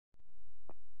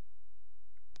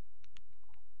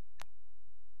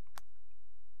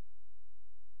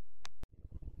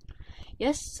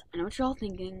Yes, I know what you're all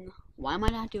thinking. Why am I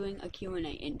not doing a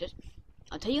Q&A? And just,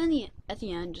 I'll tell you at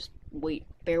the end. Just wait,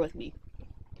 bear with me.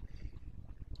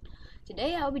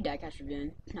 Today I will be diecast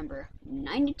reviewing number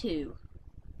 92,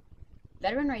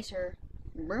 veteran racer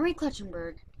Murray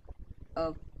Clutchenberg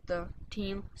of the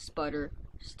team Sputter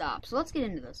Stop. So let's get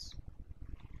into this.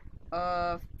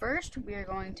 First we are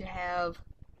going to have.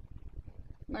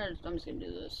 I'm just gonna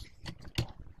do this.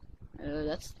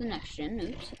 That's the next gen.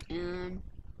 Oops. And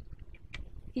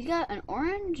he's got an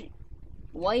orange,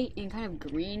 white, and kind of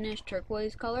greenish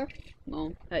turquoise color.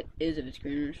 Well, that is if it's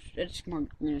greenish. It's more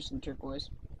greenish than turquoise.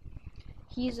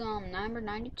 He's number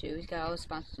 92. He's got all the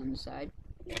sponsors on the side.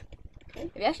 If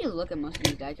you actually look at most of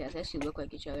these diecasts, they actually look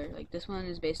like each other. Like this one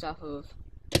is based off of,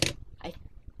 I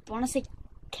want to say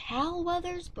Cal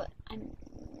Weathers, but I'm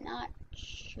not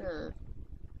sure.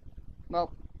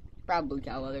 Well, probably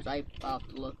Cal Weathers. I'll have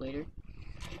to look later.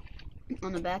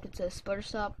 On the back it says Sputter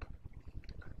Stop,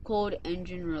 cold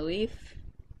engine relief.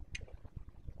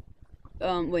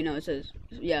 Wait, no, it says,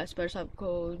 yeah, Sputter Stop,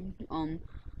 cold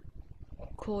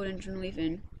engine relief,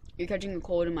 and you're catching a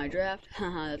cold in my draft.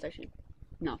 Haha, that's actually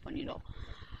not funny at all.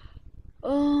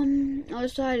 Other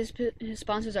side, his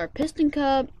sponsors are Piston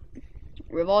Cup,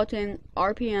 Revolting,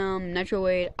 RPM, Nitro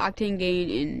Aid, Octane Gain,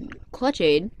 and Clutch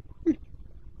Aid.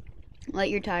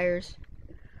 Light your tires.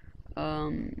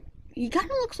 He kind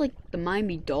of looks like the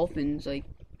Miami Dolphins, like,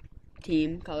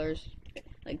 team colors.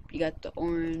 Like, you got the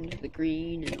orange, the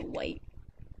green, and the white.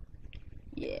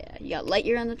 Yeah, you got light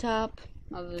year on the top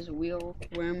of his wheel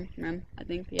rim, I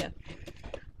think, yeah.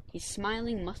 He's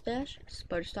smiling mustache,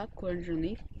 Sputter Stop, cold engine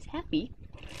relief. He's happy.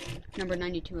 Number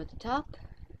 92 at the top,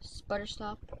 Sputter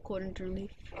Stop, cold engine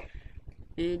relief.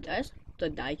 And I just the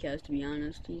diecast, to be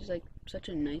honest. He's like such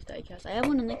a nice diecast. I have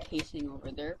one in the casing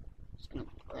over there. Just gonna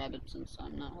grab it since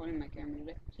I'm not holding my camera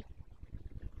today.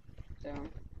 So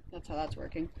that's how that's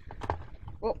working.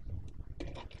 Well,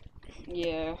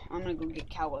 yeah, I'm gonna go get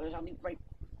Cal Weathers. I'll be right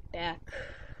back.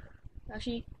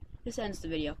 Actually, this ends the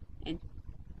video, and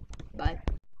bye.